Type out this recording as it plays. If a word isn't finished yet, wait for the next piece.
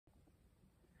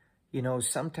You know,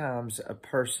 sometimes a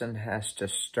person has to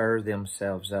stir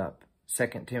themselves up. 2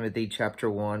 Timothy chapter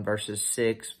 1, verses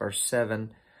 6, verse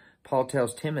 7, Paul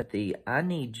tells Timothy, I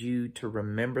need you to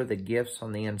remember the gifts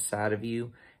on the inside of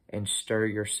you and stir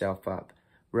yourself up.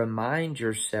 Remind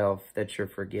yourself that you're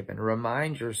forgiven.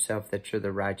 Remind yourself that you're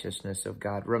the righteousness of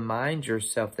God. Remind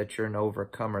yourself that you're an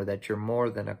overcomer, that you're more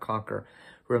than a conqueror.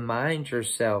 Remind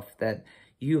yourself that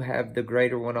you have the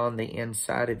greater one on the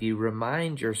inside of you.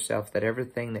 Remind yourself that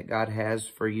everything that God has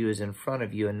for you is in front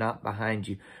of you and not behind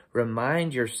you.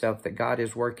 Remind yourself that God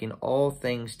is working all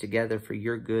things together for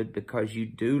your good because you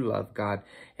do love God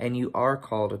and you are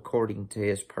called according to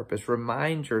his purpose.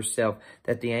 Remind yourself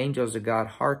that the angels of God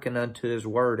hearken unto his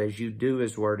word as you do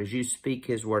his word, as you speak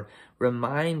his word.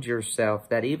 Remind yourself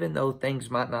that even though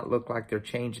things might not look like they're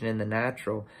changing in the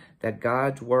natural, that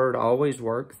God's word always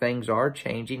works. Things are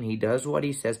changing. He does what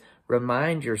he says.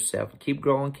 Remind yourself. Keep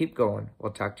growing. Keep going.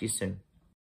 We'll talk to you soon.